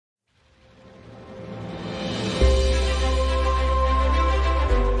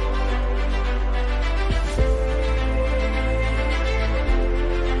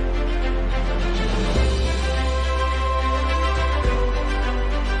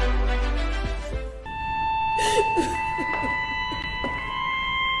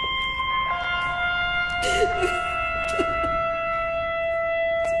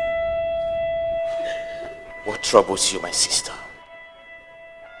troubles you, my sister?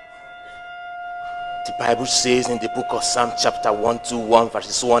 The Bible says in the book of Psalm chapter 121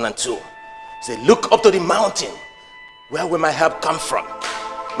 verses 1 and 2, say, look up to the mountain. Where will my help come from?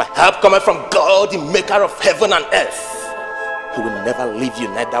 My help cometh from God, the maker of heaven and earth. He will never leave you,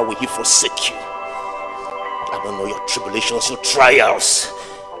 neither will he forsake you. I don't know your tribulations, your trials.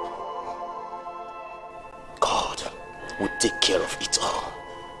 God will take care of it all.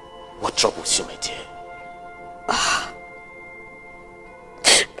 What troubles you, my dear?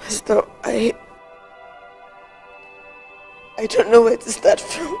 Pastor, I don't know where to start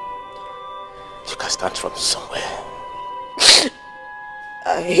from. You can start from somewhere.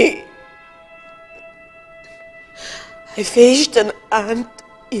 I fished an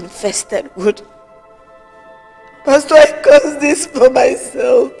ant-infested wood. Pastor, I caused this for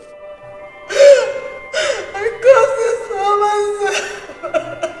myself. I caused this for myself.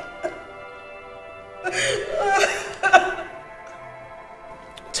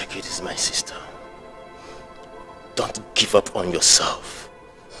 Take it easy, my sister. Don't give up on yourself.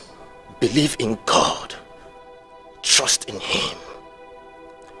 Believe in God. Trust in Him.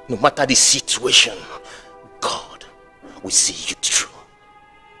 No matter the situation, God will see you through.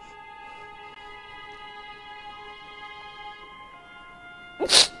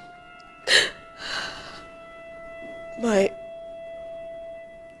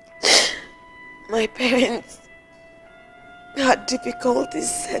 My parents had difficulties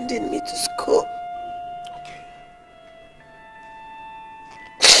sending me to school.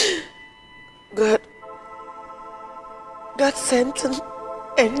 God sent an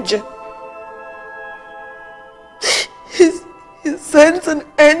angel. He sent an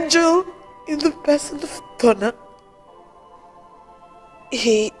angel in the person of Donna.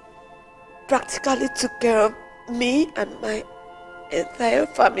 He practically took care of me and my entire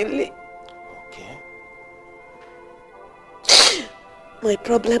family. Okay. My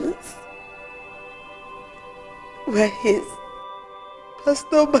problems were his.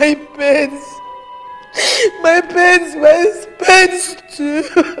 Pastor, my pains were his pains too.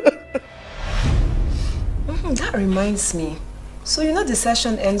 That reminds me. So you know the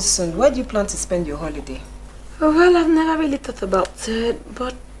session ends soon. Where do you plan to spend your holiday? Oh, well, I've never really thought about it,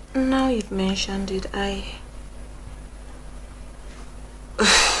 but now you've mentioned it, I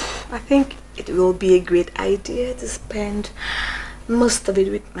think it will be a great idea to spend most of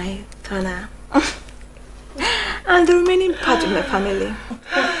it with my Tana and the remaining part of my family.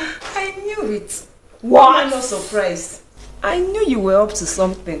 I knew it. What? I'm not surprised. I knew you were up to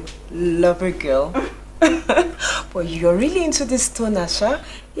something, lover girl. But you're really into this Tona, Sha?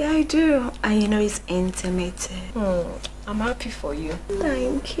 Yeah, I do. And you know it's intimate. I'm happy for you.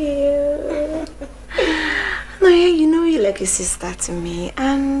 Thank you. No, yeah, you know you're like a sister to me,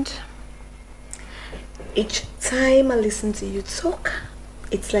 and each time I listen to you talk,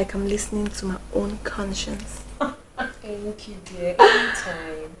 it's like I'm listening to my own conscience. Thank you, dear.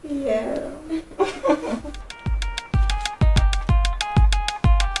 Anytime. Yeah.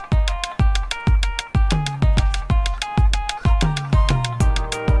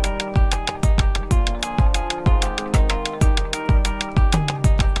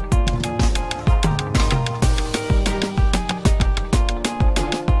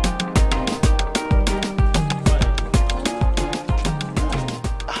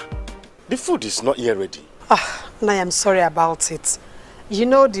 The food is not yet ready. I am sorry about it. You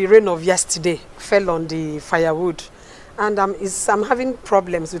know the rain of yesterday fell on the firewood, and I'm having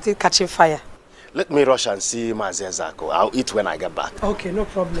problems with it catching fire. Let me rush and see Mazezako. I'll eat when I get back. Okay, no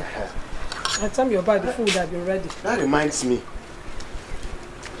problem. By the time you're back, the food will be ready. That reminds me.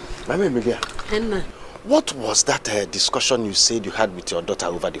 Mama Emilia, what was that discussion you said you had with your daughter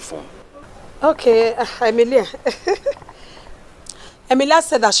over the phone? Okay, Emilia. Emilia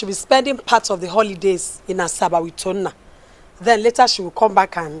said that she'll be spending part of the holidays in Asaba with Tona. Then later she will come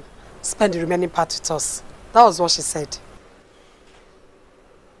back and spend the remaining part with us. That was what she said.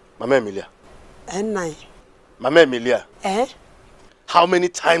 Mama Emilia. Mama Emilia. How many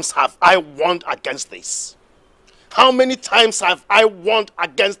times have I warned against this? How many times have I warned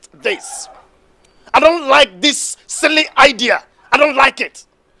against this? I don't like this silly idea. I don't like it.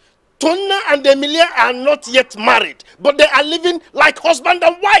 Tona and Emilia are not yet married, but they are living like husband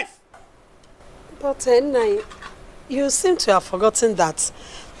and wife. But you seem to have forgotten that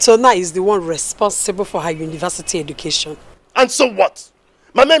Tona is the one responsible for her university education. And so what?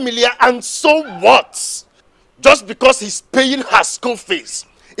 Mama Emilia, and so what? Just because he's paying her school fees,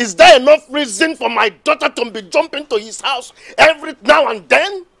 is there enough reason for my daughter to be jumping to his house every now and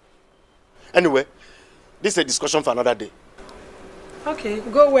then? Anyway, this is a discussion for another day. Okay,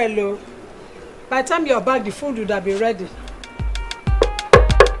 go well, Lo. By the time you're back, the food would have been ready.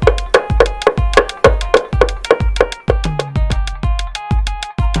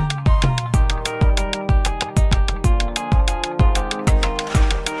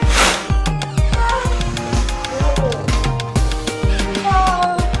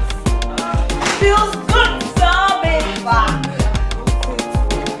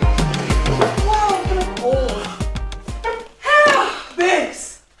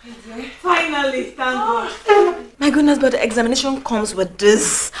 But the examination comes with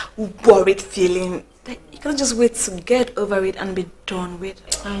this worried feeling that you can't just wait to get over it and be done with.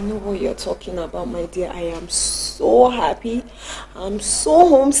 I know what you're talking about, my dear. I am so happy. I'm so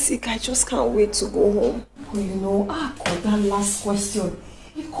homesick. I just can't wait to go home. Oh, you know, God, that last question,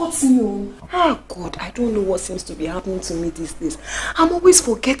 it cuts me. God, I don't know what seems to be happening to me these days. I'm always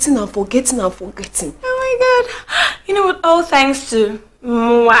forgetting and forgetting and forgetting. Oh my God. You know what? All thanks to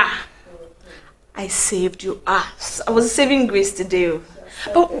Mwah. I saved you ass. I was saving grace today.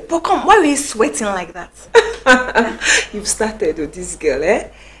 But come, why were you sweating like that? You've started with this girl, eh?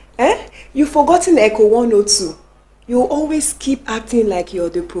 You've forgotten Echo 102. You always keep acting like you're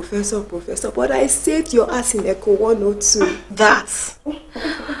the professor, but I saved your ass in Echo 102. That.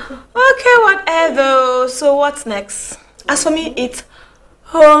 Okay, whatever. So what's next? As for me, it's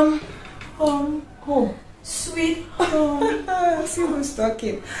home. Sweet home. See who's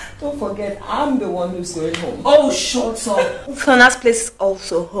talking. Don't forget, I'm the one who's going home. Oh, shut up. Thona's place is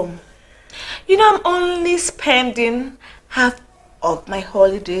also home. You know, I'm only spending half of my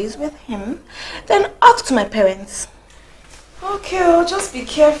holidays with him, then off to my parents. Okay, well, just be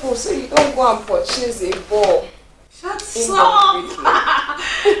careful so you don't go and purchase a ball. Shut up!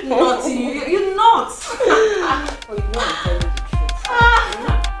 Naughty, you're not. Oh, you know I'm telling the truth.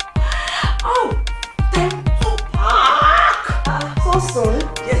 Oh! So soon?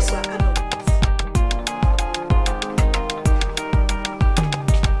 Yes, I cannot.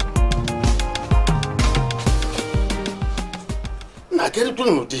 Now get it to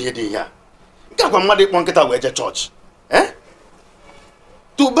the here. Church. Eh?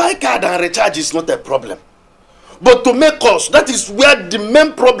 To buy card and recharge is not a problem. But to make calls, that is where the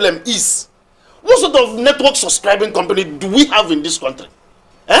main problem is. What sort of network subscribing company do we have in this country?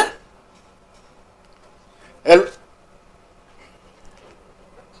 Eh? Okay.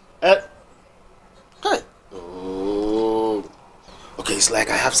 Oh. Okay, it's like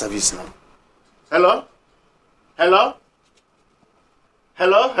I have service now. Hello? Hello?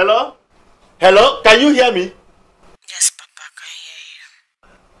 Hello? Hello? Hello? Can you hear me? Yes, Papa, I can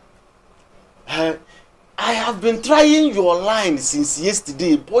hear you. I have been trying your line since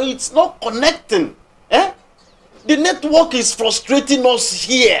yesterday, but it's not connecting. Eh? The network is frustrating us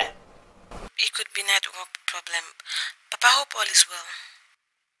here. It could be network problem. Papa, I hope all is well.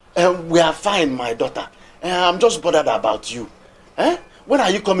 We are fine, my daughter. I'm just bothered about you. Eh? When are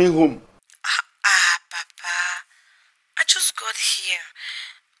you coming home? Papa. I just got here.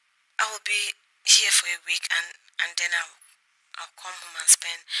 I will be here for a week and then I'll come home and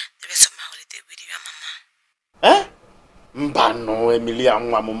spend the rest of my holiday with you and Mama. Eh? Mbano, Emilia,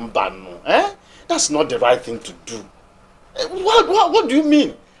 Mbano. Eh? That's not the right thing to do. What do you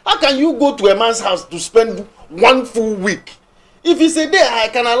mean? How can you go to a man's house to spend 1 full week? If it's a day, I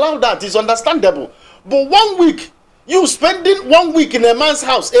can allow that. It's understandable. But 1 week, you spending 1 week in a man's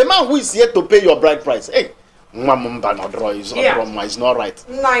house, a man who is here to pay your bride price. Hey, it's not right.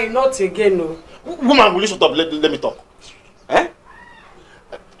 No, not again, no. Woman, will you shut up? Let me talk. Eh?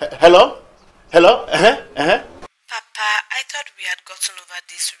 Hello? Hello? Papa, I thought we had gotten over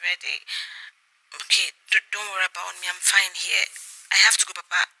this already. Okay, don't worry about me. I'm fine here. I have to go,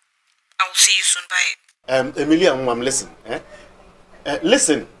 Papa. I will see you soon. Bye. Emilia, listen.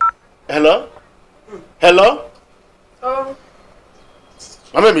 Listen. Hello? Hello? Oh.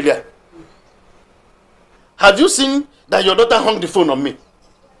 Mama Emilia. Have you seen that your daughter hung the phone on me?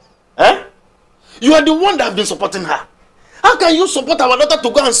 Eh? You are the one that have been supporting her. How can you support our daughter to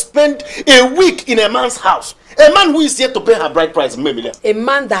go and spend a week in a man's house? A man who is here to pay her bride price, Emilia. A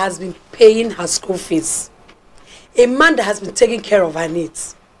man that has been paying her school fees. A man that has been taking care of her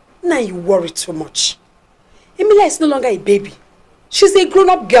needs. Now you worry too much. Emilia is no longer a baby. She's a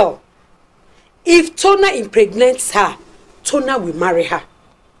grown-up girl. If Tona impregnates her, Tona will marry her.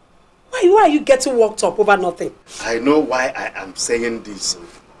 Why are you getting worked up over nothing? I know why I am saying this.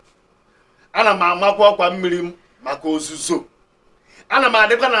 Ana mako ozuzo. Ana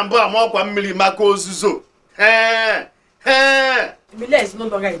madekwa na mbo amokwa mmiri mako ozuzo. Emilia is no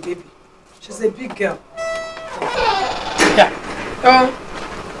longer a baby. She's a big girl. Yeah.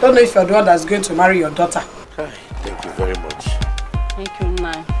 Don't know if you're the one that's going to marry your daughter. Thank you very much. Thank you,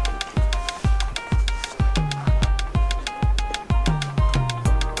 Nai.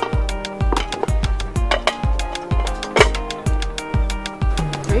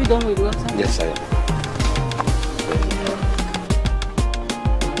 done with work, sir? Yes, I am.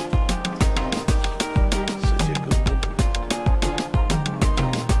 Such a good woman.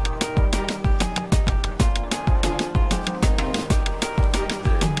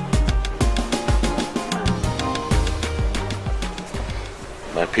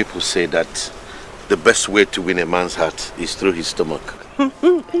 My people say that the best way to win a man's heart is through his stomach.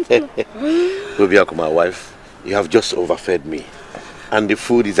 Rubiako, my wife, you have just overfed me. And the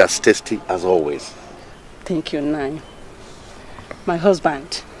food is as tasty as always. Thank you, Nai. My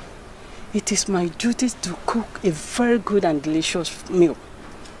husband, it is my duty to cook a very good and delicious meal.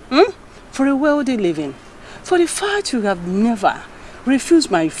 For a wealthy living. For the fact you have never refused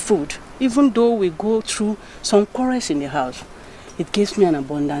my food, even though we go through some quarrels in the house, it gives me an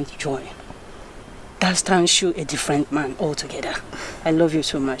abundant joy. That stands you a different man altogether. I love you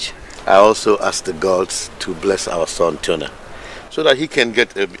so much. I also ask the gods to bless our son, Tona, so that he can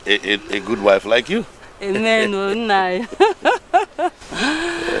get a good wife like you. Amen, Nai.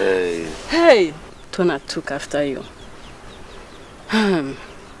 Hey. Hey, Tona took after you. But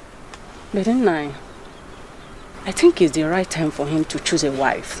then, Nai, I think it's the right time for him to choose a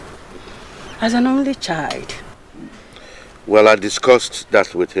wife. As an only child. Well, I discussed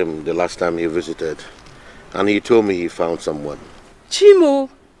that with him the last time he visited, and he told me he found someone. Chimo?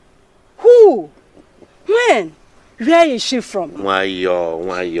 Who? When? Where is she from? Why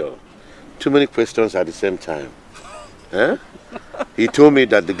yo? Too many questions at the same time. Huh? He told me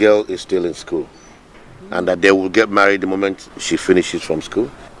that the girl is still in school, and that they will get married the moment she finishes from school.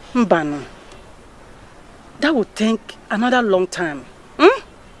 Mbano. That would take another long time.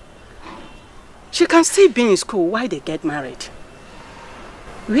 She can still be in school while they get married.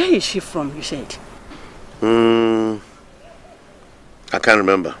 Where is she from, you said? I can't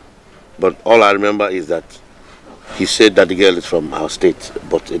remember. But all I remember is that he said that the girl is from our state,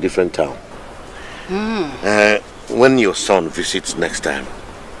 but a different town. When your son visits next time,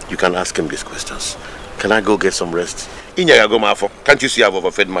 you can ask him these questions. Can I go get some rest? Can't you see I've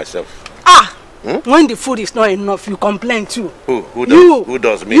overfed myself? When the food is not enough, you complain too. Who does? You. Who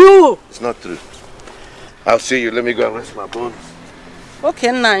does me? You. It's not true. I'll see you. Let me go and rest my bones.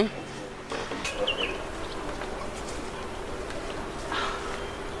 Okay, Nai.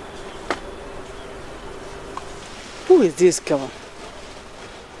 Who is this girl?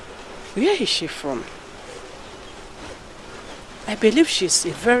 Where is she from? I believe she's a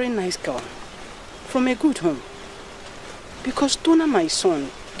very nice girl. From a good home. Because Tona, my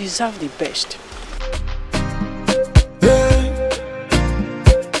son, deserves the best.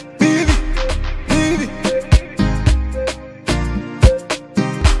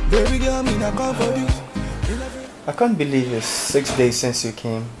 I can't believe it's 6 days since you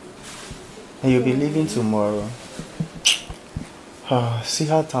came. And you'll be leaving tomorrow. See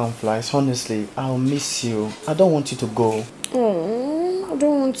how time flies. Honestly, I'll miss you. I don't want you to go. Oh, I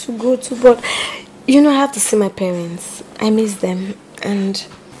don't want to go too, but you know I have to see my parents. I miss them, and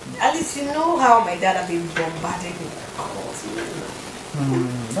at least you know how my dad have been bombarded with calls.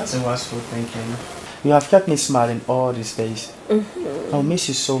 That's a wasteful thinking. You have kept me smiling all these days. I'll miss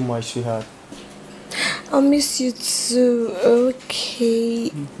you so much, sweetheart. I'll miss you too.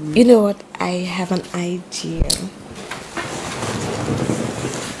 Okay. You know what? I have an idea.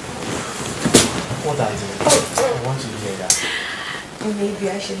 What idea? I want to hear that. Maybe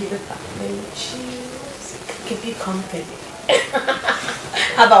I should be the family cheese. Keep you company.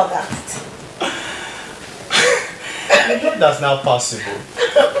 How about that? I know that's not possible.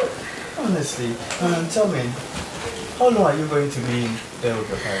 Honestly, tell me, how long are you going to be there with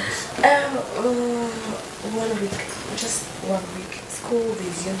your parents? 1 week. Just 1 week. School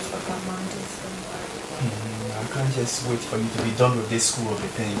resumes for Mondays. I can't just wait for you to be done with this school of the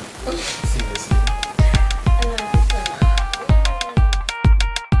thing. Seriously.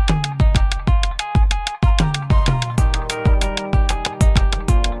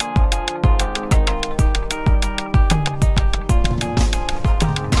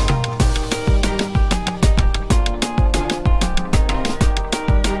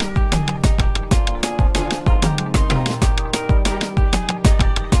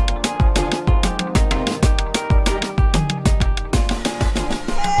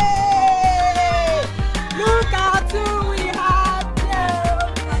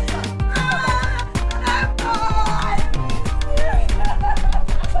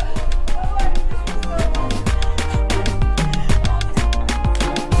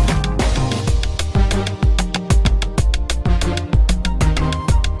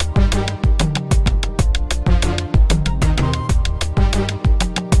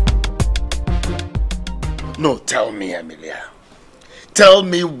 No, tell me, Emilia. Tell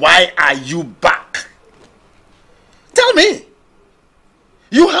me, why are you back? Tell me.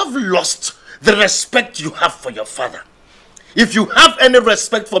 You have lost the respect you have for your father. If you have any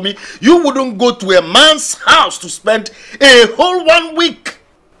respect for me, you wouldn't go to a man's house to spend a whole 1 week.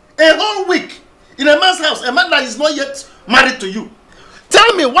 A whole week in a man's house. A man that is not yet married to you.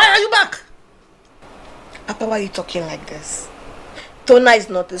 Tell me, why are you back? Papa, why are you talking like this? Tona is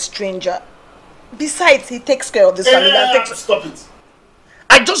not a stranger. Besides, he takes care of this family. Stop it.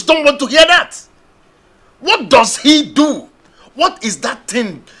 I just don't want to hear that. What does he do? What is that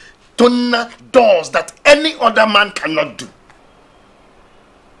thing Tona does that any other man cannot do?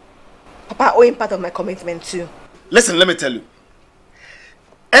 Papa, I owe him part of my commitment too. Listen, let me tell you.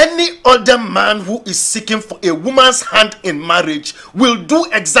 Any other man who is seeking for a woman's hand in marriage will do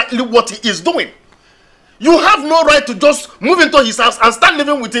exactly what he is doing. You have no right to just move into his house and start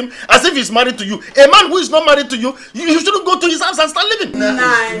living with him as if he's married to you. A man who is not married to you, you shouldn't go to his house and start living. Nah,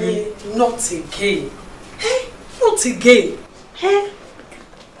 not again. Not again.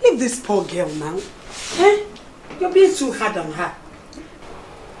 Leave this poor girl now. You're being too hard on her.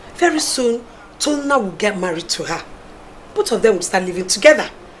 Very soon, Tona will get married to her. Both of them will start living together.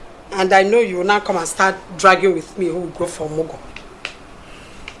 And I know you will now come and start dragging with me who will go for Mugo.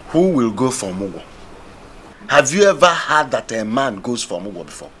 Who will go for Mugo? Have you ever heard that a man goes for Mugo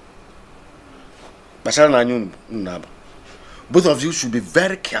before? Both of you should be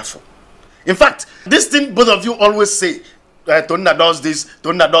very careful. In fact, this thing both of you always say, Tona does this,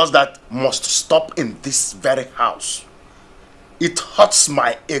 Tona does that, must stop in this very house. It hurts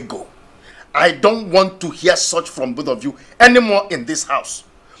my ego. I don't want to hear such from both of you anymore in this house.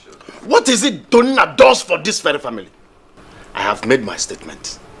 What is it Tona does for this very family? I have made my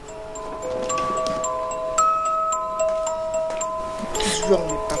statement. What is wrong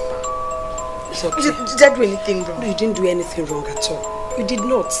with Papa? It's okay. Did I do anything wrong? No, you didn't do anything wrong at all. You did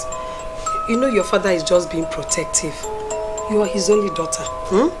not. You know your father is just being protective. You are his only daughter.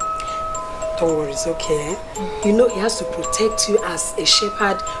 Don't worry, it's okay. You know he has to protect you as a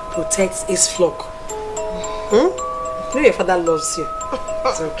shepherd protects his flock. You know your father loves you.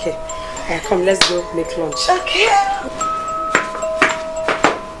 It's okay. Come, let's go make lunch. Okay.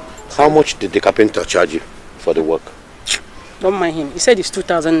 How much did the carpenter charge you for the work? Don't mind him. He said it's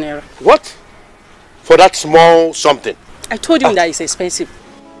 2,000 naira. What? For that small something? I told him that it's expensive.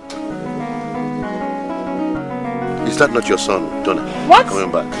 Is that not your son, Tona? What?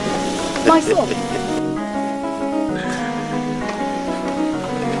 Coming back. My son?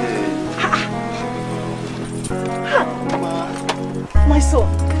 My son.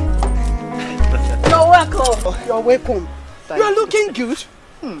 You're welcome. You're welcome. You're looking good.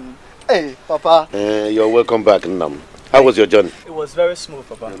 Hey, Papa. You're welcome back, Nam. How was your journey? It was very smooth,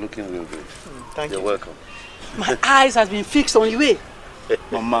 Papa. You're looking real good. Thank you. You're welcome. My eyes has been fixed on you.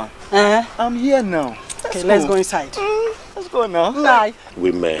 Mama, I'm here now. Okay, let's go inside. Let's go now. Bye.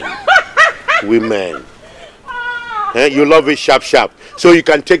 Women. Women. You love it sharp, sharp. So you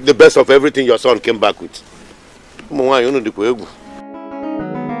can take the best of everything your son came back with.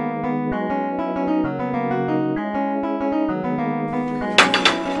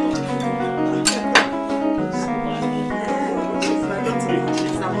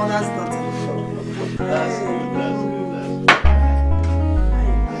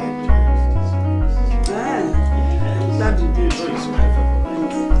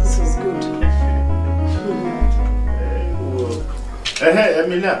 Hey,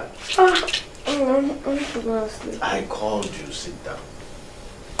 Emilia. I called you. Sit down.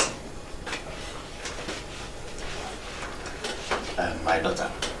 My daughter.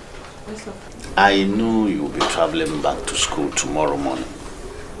 I know you'll be traveling back to school tomorrow morning.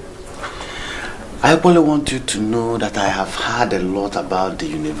 I only want you to know that I have heard a lot about the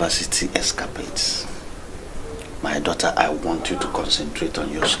university escapades. My daughter, I want you to concentrate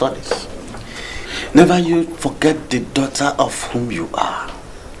on your studies. Never you forget the daughter of whom you are.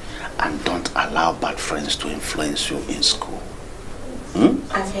 And don't allow bad friends to influence you in school.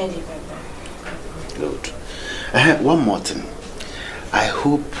 I've heard you, Papa. Good. One more thing. I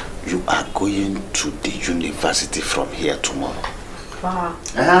hope you are going to the university from here tomorrow. Wow.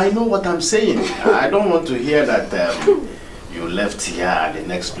 I know what I'm saying. I don't want to hear that you left here and the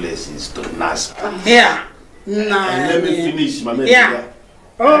next place is to NASPA. Yeah. Nah. And let me finish, my man. Yeah.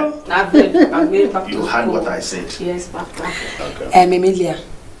 Oh, I've been back to You heard what I said? Yes, Papa. Okay. Emilia,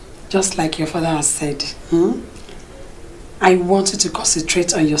 just like your father has said, I want you to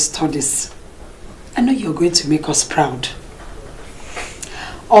concentrate on your studies. I know you're going to make us proud.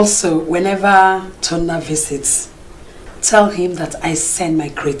 Also, whenever Tona visits, tell him that I send my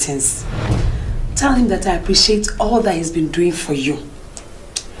greetings. Tell him that I appreciate all that he's been doing for you.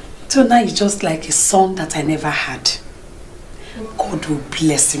 Tona is just like a son that I never had. God will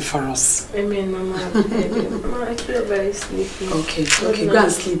bless him for us. Amen, Mama. Mama, I feel very sleepy. Okay, go and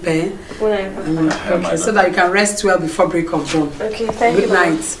sleep, eh? Okay, so that you can rest well before break of dawn. Okay, thank you. Good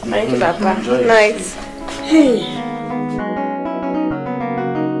night. Thank you, Papa. Good night. Hey.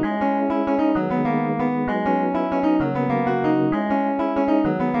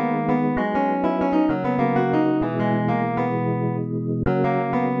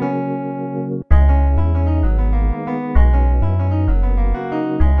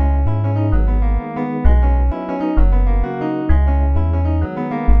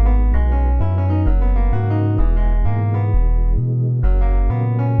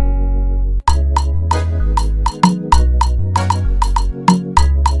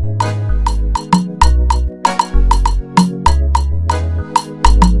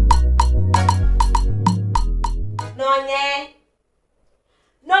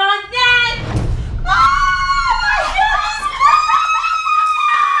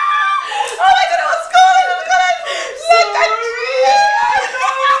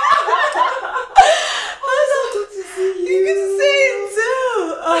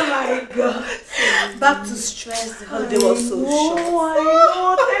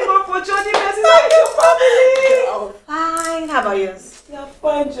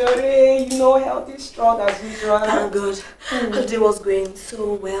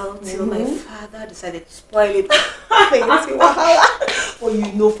 Decided to spoil it. Well,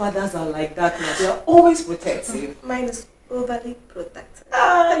 you know fathers are like that now. They are always protective. Mine is overly protective.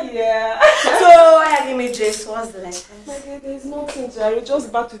 Yeah. So I give me Jess. What's the latest? My dear, there's nothing, Jerry.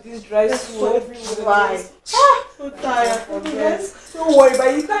 Just back to this dry school. Everywhere. So tired from this. Don't worry,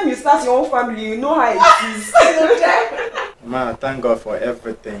 by the time you start your own family, you know how it is. Ma, thank God for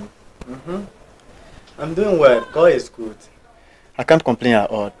everything. I'm doing well. God is good. I can't complain at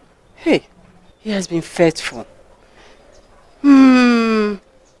all. Hey. He has been faithful. Your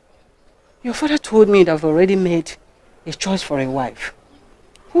father told me that I've already made a choice for a wife.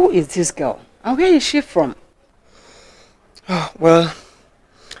 Who is this girl? And where is she from? Oh, well,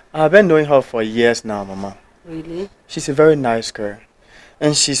 I've been knowing her for years now, Mama. Really? She's a very nice girl.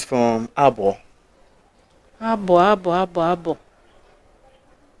 And she's from Abo. Abo.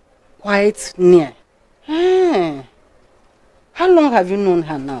 Quite near. How long have you known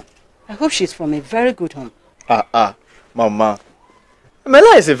her now? I hope she's from a very good home. Mama.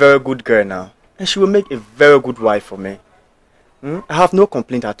 Mela is a very good girl now. And she will make a very good wife for me. I have no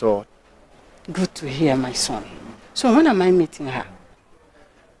complaint at all. Good to hear, my son. So when am I meeting her?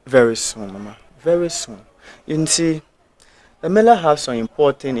 Very soon, Mama. Very soon. You see, Mela has some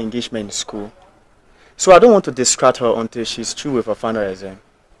important engagement in school. So I don't want to distract her until she's through with her final exam.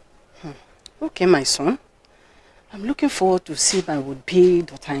 Okay, my son. I'm looking forward to see my would-be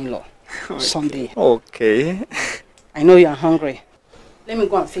daughter-in-law. Someday. Okay. I know you're hungry. Let me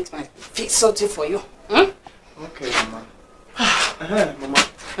go and fix something for you. Okay, Mama. Mama.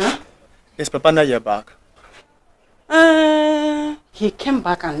 Huh? Is Papa not yet back? He came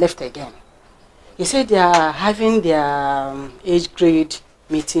back and left again. He said they are having their age grade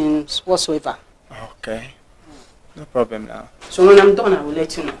meetings whatsoever. Okay. No problem now. So when I'm done, I will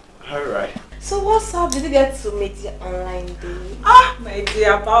let you know. Alright. So what's up? Did you get to meet your online date? My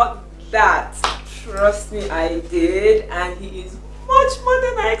dear, about that, trust me, I did, and he is much more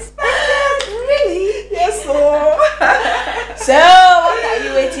than I expected. Really? Yes, so. So what are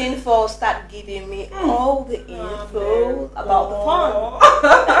you waiting for? Start giving me all the info about the fun.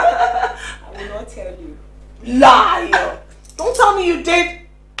 I will not tell you. Liar! Don't tell me you did.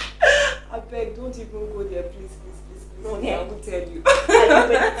 I beg, don't even go there, please. No, I will tell you. And you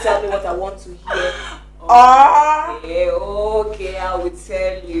better tell me what I want to hear. Okay, I will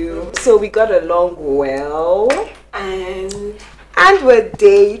tell you. So we got along well, and we're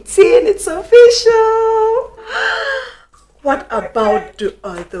dating. It's official. What about the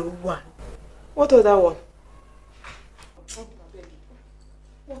other one? What other one?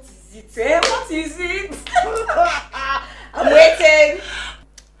 What is it? What is it? I'm waiting.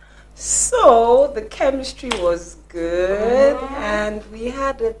 So the chemistry was good, and we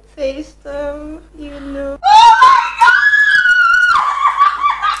had a taste of, you know. Oh my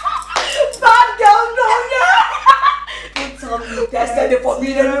God! Bad girl, no, yeah. You tell me you tested the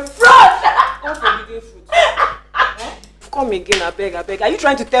forbidden fruit. What forbidden fruit? Come again, I beg. Are you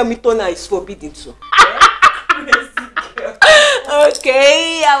trying to tell me Tona is forbidden too?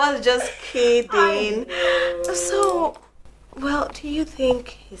 Okay, I was just kidding. So, well, do you think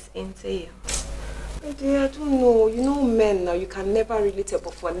he's into you? My dear, I don't know. You know men now, you can never really tell.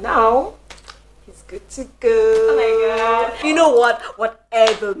 But for now, He's good to go. Oh my God. You know what?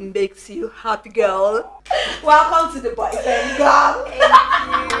 Whatever makes you happy, girl. Welcome to the boyfriend, girl.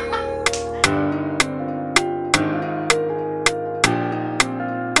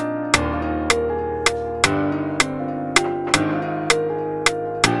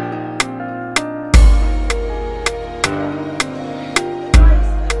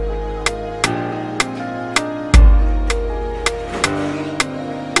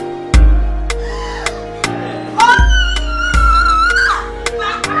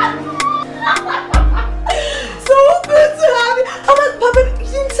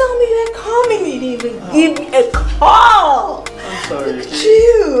 Thank you. Give me a call. I'm sorry. Look at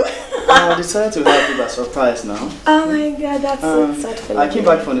you. I decided to have you by surprise now. Oh my God, that's so thoughtful. I came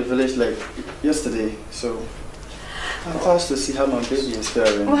back from the village like yesterday, so I passed to see how my baby is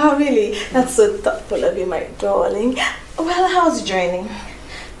faring. Wow, really? That's so thoughtful of you, my darling. Well, how's the journey?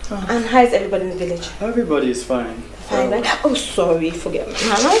 And how is everybody in the village? Everybody is fine. Fine, right? Oh, sorry, forget my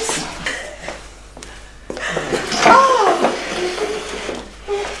manners.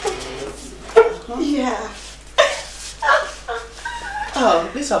 Yeah. Oh,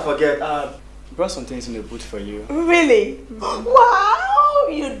 please I forget. I brought some things in the boot for you. Really? Wow,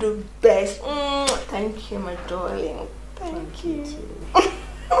 you're the best. Thank you, my darling. Thank you.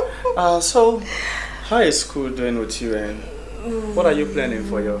 So, how is school doing with you, and what are you planning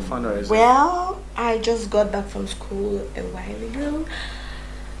for your fundraiser? Well, I just got back from school a while ago.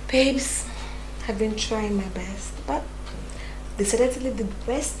 Babes, I've been trying my best, but decided to leave the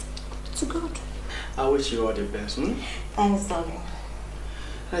best to God. I wish you all the best. Thanks, darling.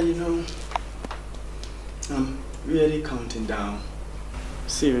 You know, I'm really counting down.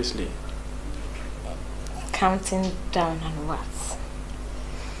 Seriously. Counting down on what?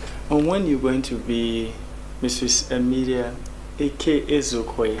 On when you're going to be Mrs. Emilia, aka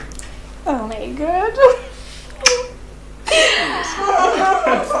Zokwe. Oh my God.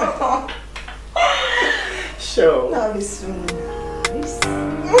 Sure. That'll be so nice.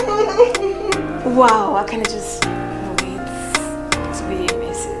 Wow, I kind of just wait to be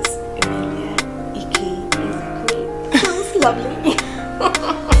Mrs. Emilia, aka Zokwe. Sounds lovely.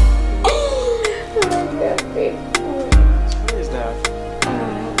 What is that?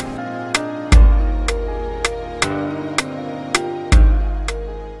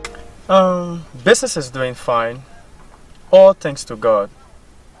 Business is doing fine. All thanks to God.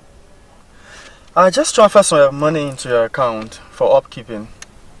 I just transferred some money into your account for upkeeping.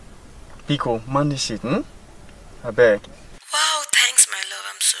 Pico, money sheet, I beg. Wow, thanks my love.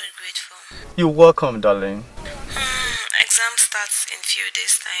 I'm so grateful. You're welcome, darling. Exam starts in few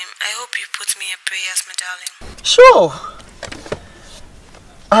days time. I hope you put me in prayers, my darling. Sure.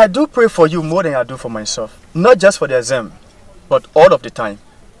 I do pray for you more than I do for myself. Not just for the exam, but all of the time.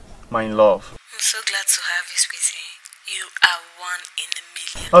 My love. I'm so glad to have you, sweetie. You are one in a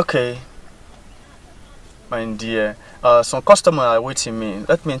million. Okay. My dear, some customers are waiting me.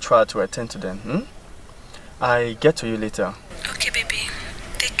 Let me try to attend to them. I get to you later. Okay, baby.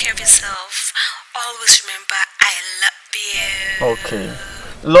 Take care of yourself. Always remember, I love you. Okay.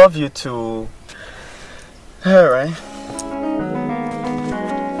 Love you too. Alright.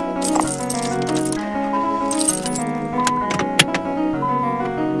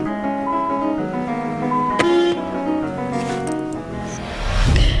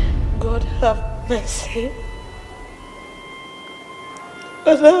 God have mercy.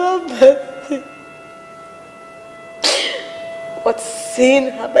 God have mercy. What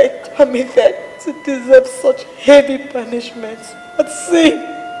sin have I committed to deserve such heavy punishment? What sin?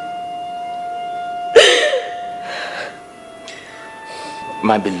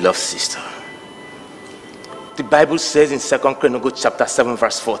 My beloved sister, the Bible says in 2 Chronicles chapter 7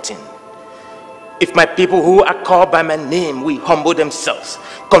 verse 14, if my people who are called by my name will humble themselves,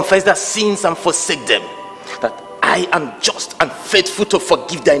 confess their sins and forsake them, that I am just and faithful to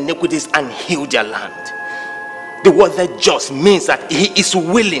forgive their iniquities and heal their land. The word that just means that he is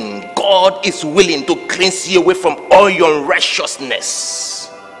willing, God is willing to cleanse you away from all your unrighteousness.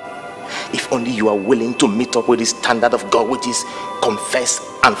 If only you are willing to meet up with the standard of God, which is confess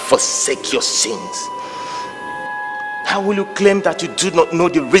and forsake your sins. How will you claim that you do not know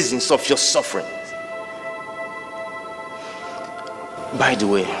the reasons of your suffering? By the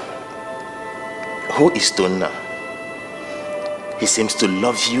way, who is Donna? He seems to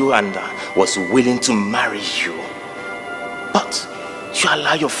love you and was willing to marry you. But you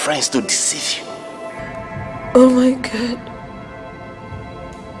allow your friends to deceive you. Oh my God.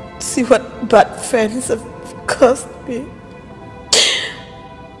 See what bad friends have cost me.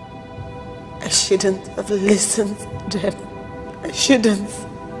 I shouldn't have listened to them. I shouldn't.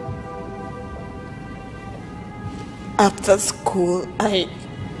 after school, I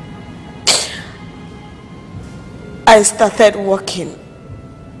started working,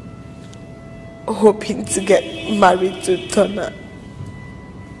 hoping to get married to Tona.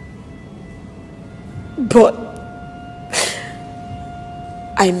 But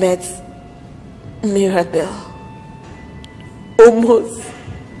I met Mirabel. Almost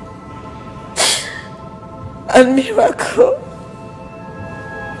a miracle.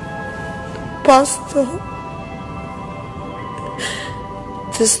 Pastor,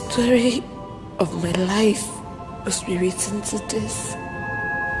 the story of my life must be written to this.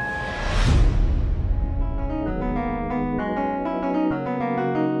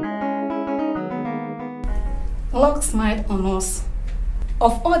 Luck smiled on us.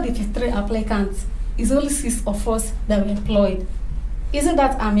 Of all the 53 applicants, it's only 6 of us that were employed. Isn't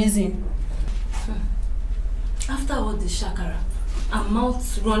that amazing? After all the shakara and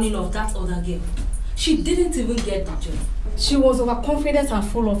mouth running of that other girl, she didn't even get the job. She was overconfident and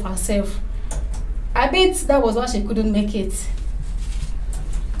full of herself. I bet that was why she couldn't make it.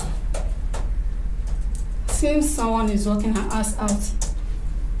 Seems someone is working her ass out.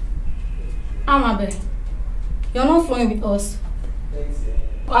 Amabe, you're not flowing with us.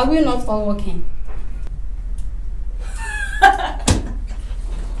 Are we not all working?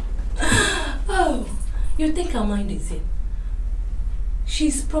 Oh, you think her mind is in?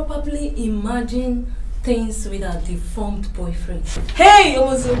 She's probably imagining things with her deformed boyfriend. Hey,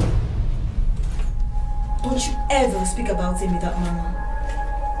 Omozo! Don't you ever speak about him with that mama.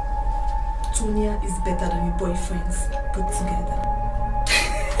 Tonya is better than your boyfriends put together.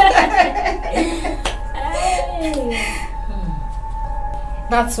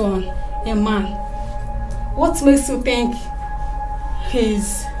 That's one, a man. What makes you think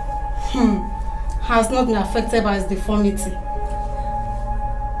he's has not been affected by his deformity?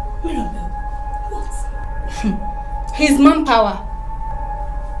 Mirabel, what? His manpower.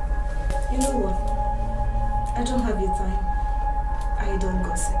 You know what? I don't have your time. I don't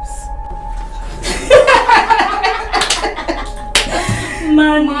gossips.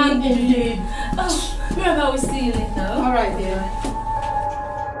 Man indeed. Oh, Mirabel, we'll see you later. Alright, dear.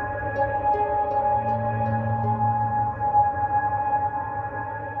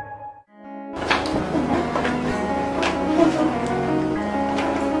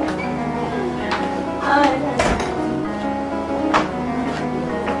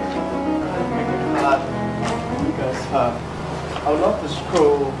 I would love to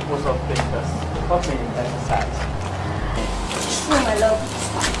scroll most of papers. What's in exercise? Sure, my love.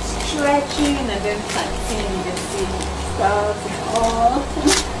 Stretching and then fighting, you can see stuff and all.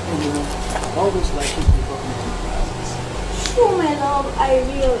 Always like it before making classes. Sure, my love. I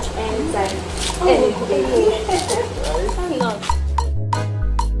will anytime. Any day. I'm not.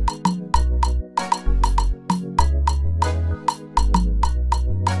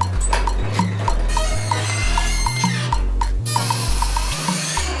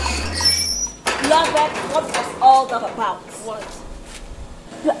 What was all that about? What?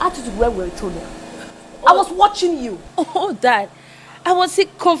 Your attitude when we were Tonya. Oh. I was watching you. Oh, Dad. I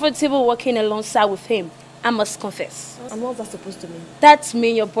wasn't comfortable working alongside with him, I must confess. And what's that supposed to mean? That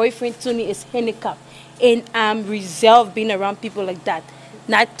means your boyfriend Tony is handicapped, and I'm reserved being around people like that,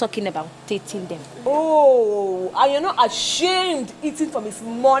 not talking about dating them. Oh, and you're not ashamed eating from his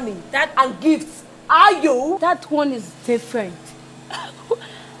money and gifts, are you? That one is different.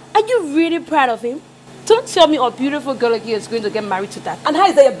 Are you really proud of him? Don't tell me a beautiful girl like you is going to get married to that. And how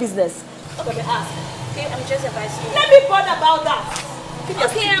is that your business? Okay, me ask. Okay, I'm just advising you. Let me bother about that.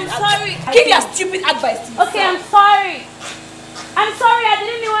 Okay, I'm sorry. Give your stupid advice to okay, I'm sorry. I'm sorry, I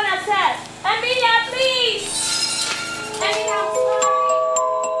didn't mean what I said. Emilia, please. Emilia, I'm sorry.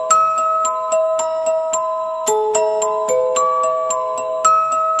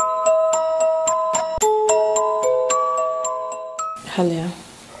 Hello.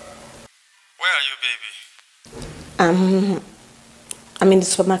 Where are you, baby? I'm in the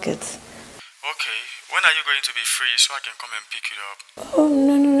supermarket. Okay. When are you going to be free so I can come and pick you up? Oh,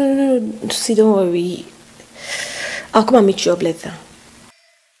 no. See, don't worry. I'll come and meet you up later.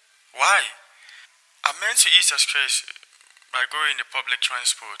 Why? I meant to ease the stress by going in the public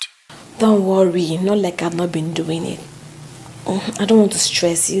transport. Don't worry. Not like I've not been doing it. I don't want to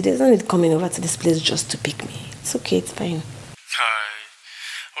stress you. There's no need coming over to this place just to pick me. It's okay. It's fine. Hi.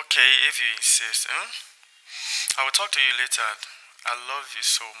 Okay, if you insist. I will talk to you later. I love you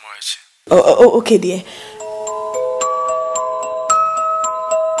so much. Oh, okay, dear.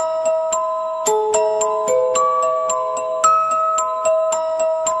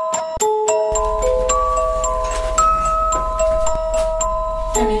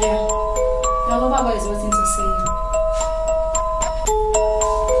 Emilia, your lover boy is waiting to see you.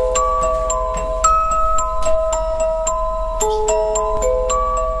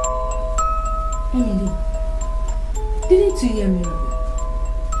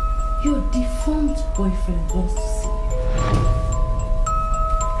 boyfriend wants to see you.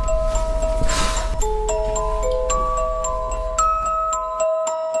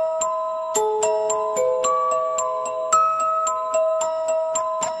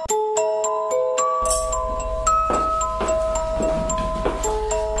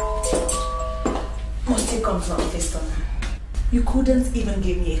 You couldn't even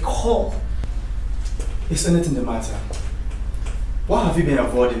give me a call. Is anything the matter? Why have you been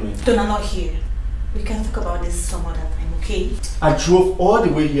avoiding me? Don't, I'm not here. We can talk about this some other time, okay? I drove all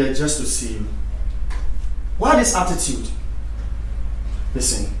the way here just to see you. Why this attitude?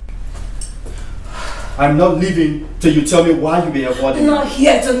 Listen, I'm not leaving till you tell me why you've been avoiding me. Not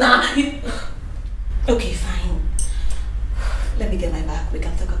here, Donna. Okay, fine. Let me get my bag. We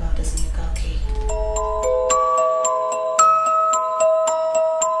can talk about this in your car, okay?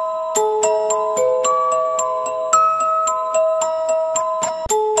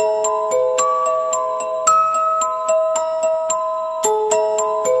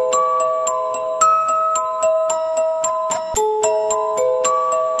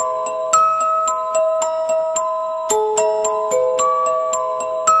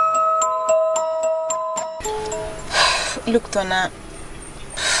 Look, Donna,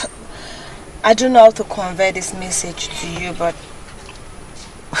 I don't know how to convey this message to you, but...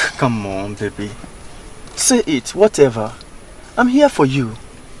 Come on, baby. Say it, whatever. I'm here for you.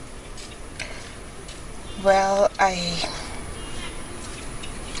 Well, I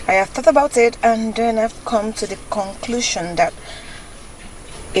have thought about it, and then I've come to the conclusion that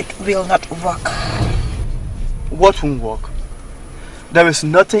it will not work. What won't work? There is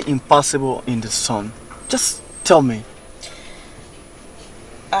nothing impossible in the sun. Just tell me.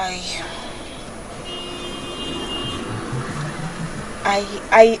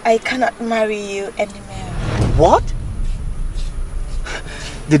 I cannot marry you anymore. What?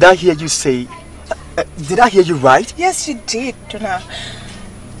 Did I hear you say... did I hear you right? Yes, you did, Tuna.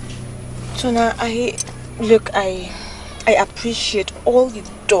 Tuna, I appreciate all you've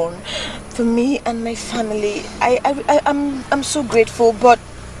done for me and my family. I'm so grateful, but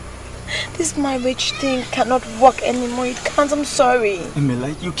this marriage thing cannot work anymore. It can't. I'm sorry.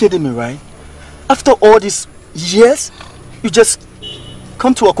 Emily, you kidding me, right? After all these years, you just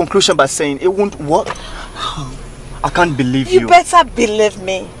come to a conclusion by saying it won't work? I can't believe you. You better believe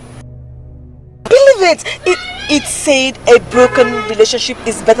me. Believe it. It said a broken relationship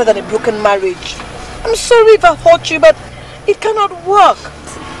is better than a broken marriage. I'm sorry if I hurt you, but it cannot work.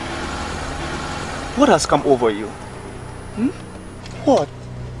 What has come over you? What?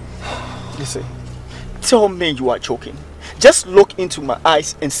 Listen, tell me you are joking. Just look into my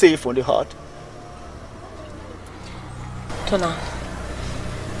eyes and say it from the heart. Tona,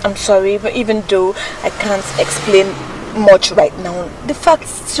 I'm sorry, but even though I can't explain much right now, the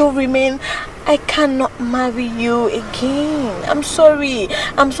facts still remain. I cannot marry you again. I'm sorry.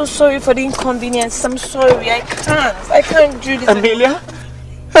 I'm so sorry for the inconvenience. I'm sorry. I can't do this. Amelia?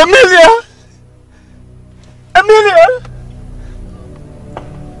 Amelia? Amelia?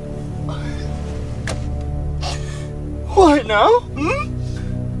 Why now?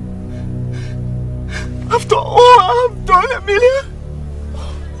 After all I've done, Amelia?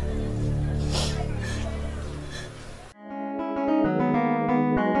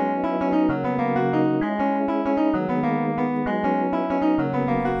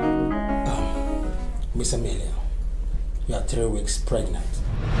 Miss Amelia, you are 3 weeks pregnant.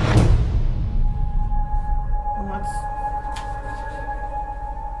 What?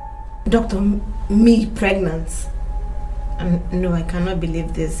 Doctor, me pregnant? No, I cannot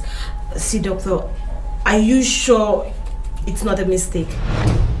believe this. See, doctor, are you sure it's not a mistake?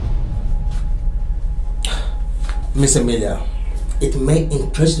 Miss Amelia, it may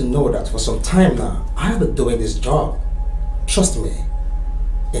interest you to know that for some time now, I've been doing this job. Trust me,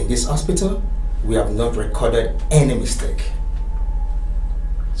 in this hospital, we have not recorded any mistake.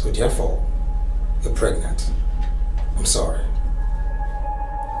 So therefore, you're pregnant. I'm sorry.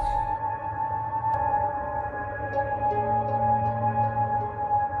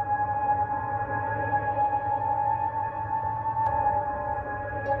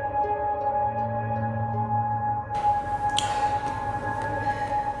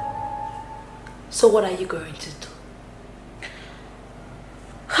 So what are you going to do?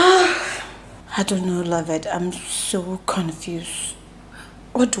 I don't know, Lovett. I'm so confused.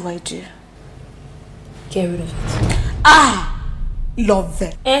 What do I do? Get rid of it. Ah!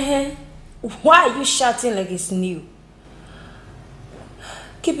 Lovett. Why are you shouting like it's new?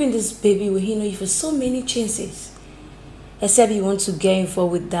 Keeping this baby will hinder you for so many chances. Except you want to get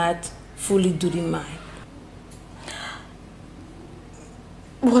involved with that fully duty man.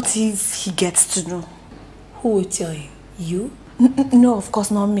 What if he gets to know? Who will tell him? You? No, of course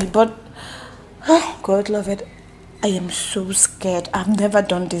not me, but oh, God love it. I am so scared. I've never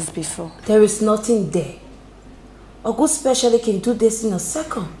done this before. There is nothing there. A good specialist can do this in a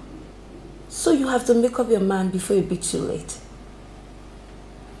second. So you have to make up your mind before it be too late.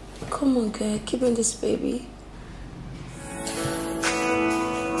 Come on, girl, keep in this baby.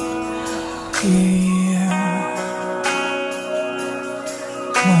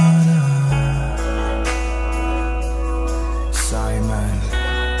 Simon,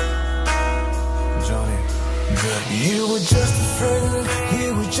 Johnny, you were just a friend,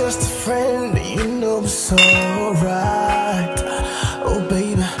 you were just a friend, you know it's alright. Oh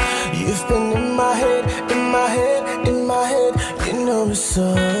baby, you've been in my head, in my head, in my head, you know it's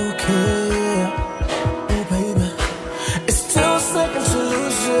okay. Oh baby, it's 2 seconds to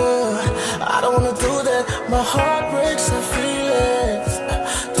lose you. I don't wanna do that, my heart breaks, I feel it.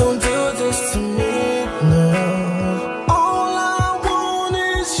 Don't do this to me, no. All I want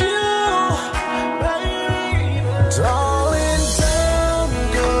is you, baby. Darling, don't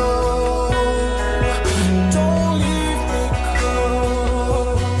go, don't leave me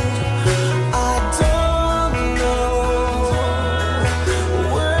cold. I don't know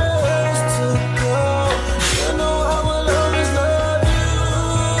where else to go. You know I will always love you.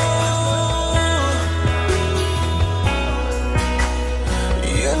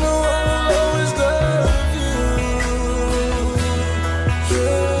 You know I will always love you.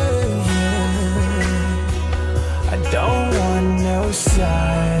 Yeah, yeah. I don't want no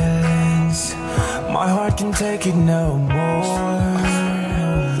silence. My heart can take it no more.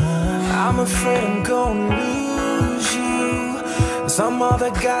 I'm afraid I'm gonna lose you. Some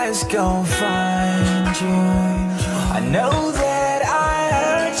other guy's gonna find you. I know that I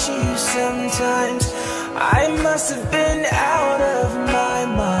hurt you sometimes. I must have been out of my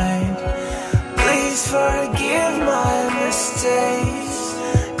mind. Please forgive my mistakes,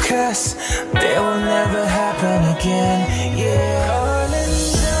 'cause they will never happen again. Yeah, darling,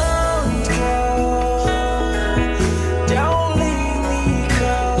 don't go, don't leave me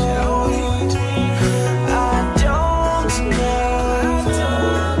cold. I don't know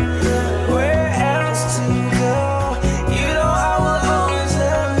where else to go. You know I will always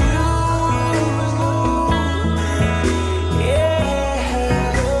love you. Yeah,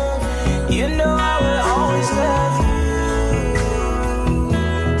 you know I will always love you.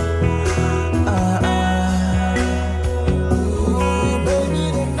 Ooh, baby,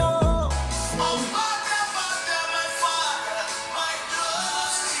 they know.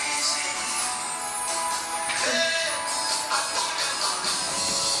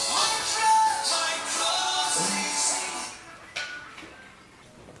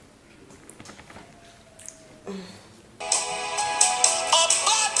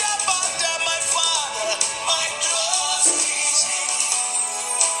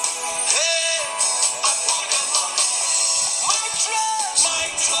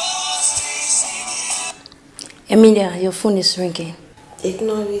 Emilia, your phone is ringing.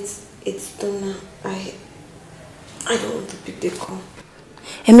 Ignore it. It's Donna. I don't want to pick the call.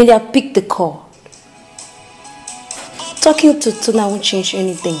 Emilia, pick the call. Talking to Tuna won't change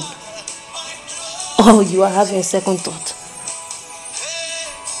anything. Oh, you are having a second thought.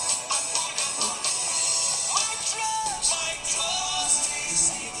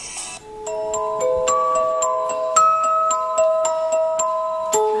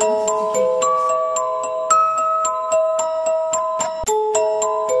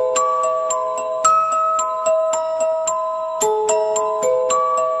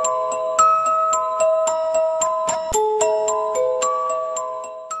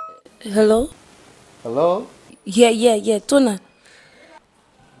 Hello? Hello? Yeah, Tuna.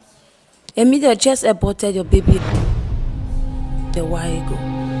 Emilia just aborted your baby a while ago.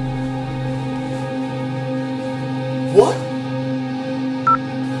 What?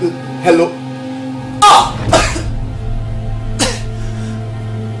 Hello? Ah!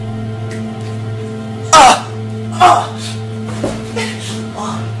 Ah! Ah!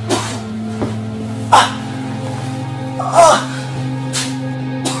 Ah!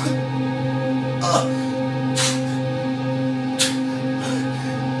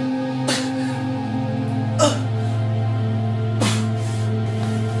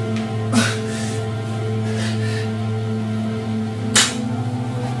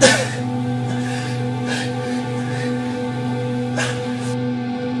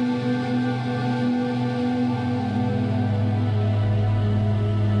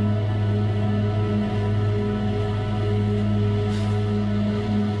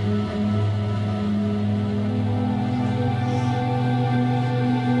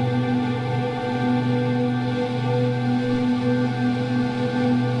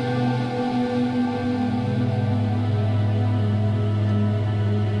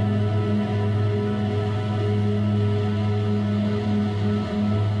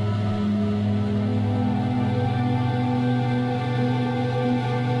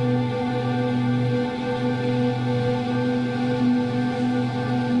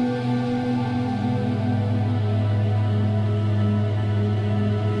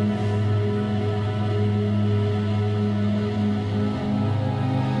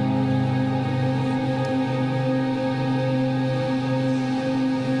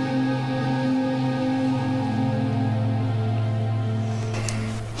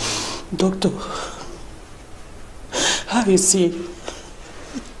 Doctor, how is he?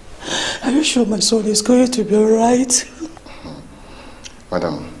 Are you sure my son is going to be alright?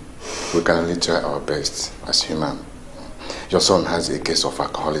 Madam, we can only try our best as human. Your son has a case of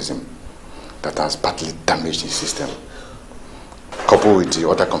alcoholism that has badly damaged his system. Coupled with the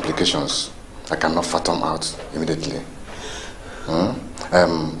other complications, I cannot fathom out immediately.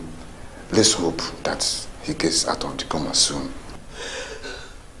 Let's hope that he gets out of the coma soon.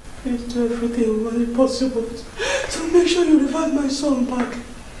 Please do everything humanly possible to make sure you revive my son back.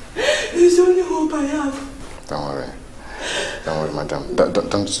 It's the only hope I have. Don't worry. Don't worry, madam.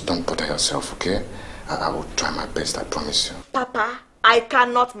 Don't bother yourself, okay? I will try my best, I promise you. Papa, I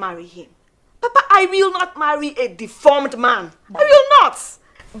cannot marry him. Papa, I will not marry a deformed man. I will not.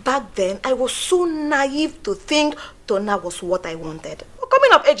 Back then, I was so naive to think Tona was what I wanted. We're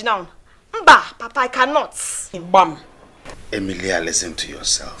coming of age now. Mba, Papa, I cannot. Bam. Emilia, listen to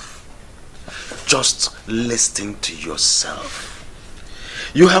yourself. Just listen to yourself.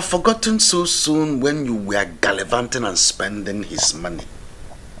 You have forgotten so soon when you were gallivanting and spending his money.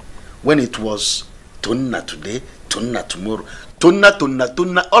 When it was Tona today, Tona tomorrow,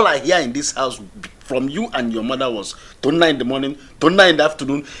 Tona. All I hear in this house from you and your mother was Tona in the morning, Tona in the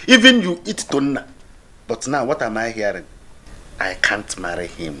afternoon. Even you eat Tona. But now what am I hearing? I can't marry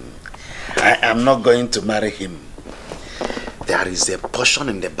him. I am not going to marry him. There is a portion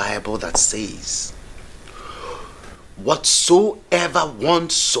in the Bible that says, whatsoever one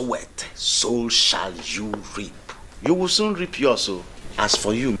soweth, so shall you reap. You will soon reap yours. So, as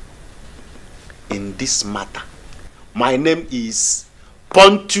for you, in this matter, my name is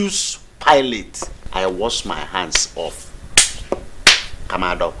Pontius Pilate. I wash my hands off. Come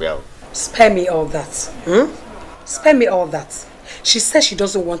out well. Spare me all that. Spare me all that. She says she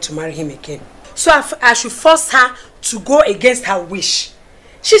doesn't want to marry him again. So I should force her to go against her wish.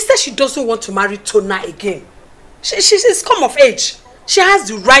 She says she doesn't want to marry Tona again. She's come of age. She has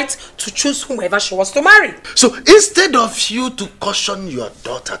the right to choose whomever she wants to marry. So instead of you to caution your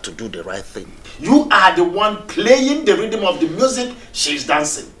daughter to do the right thing, you are the one playing the rhythm of the music she's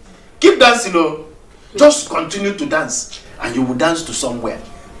dancing. Keep dancing, oh. Just continue to dance and you will dance to somewhere.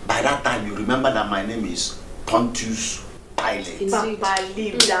 By that time you remember that my name is Pontius Pilate. Papa,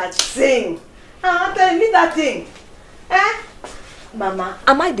 leave that thing. I'm telling you that thing. Eh? Mama,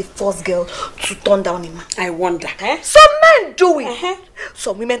 am I the first girl to turn down a man? I wonder. Some men do it.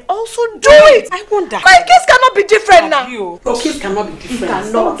 Some women also do it. I wonder. My kids cannot be different now. Your kids cannot be different.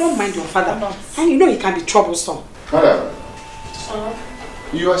 Cannot. Don't mind your father. And you know he can be troublesome. Madam,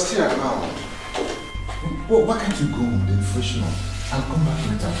 you are still around. Well, why can't you go home, then freshen up and come back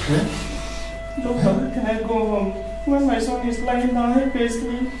later, okay? Doctor, can I go home? When my son is lying down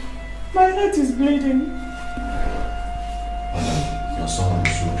helplessly, my heart is bleeding. Madam, your son will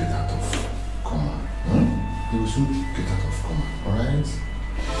soon get out of coma. He will soon get out of coma, alright?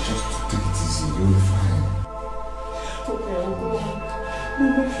 Just take it easy, you'll be fine. Okay, I'll go home.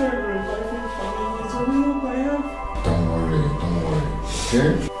 Make sure you revive him for me. It's only hope I have. Don't worry,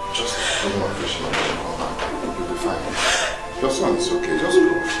 okay? Just go on freshen up and come back. You'll be fine. Your son is okay, just go.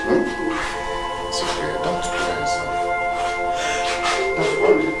 It's okay, don't bother yourself. Don't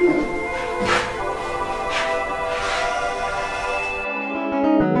worry.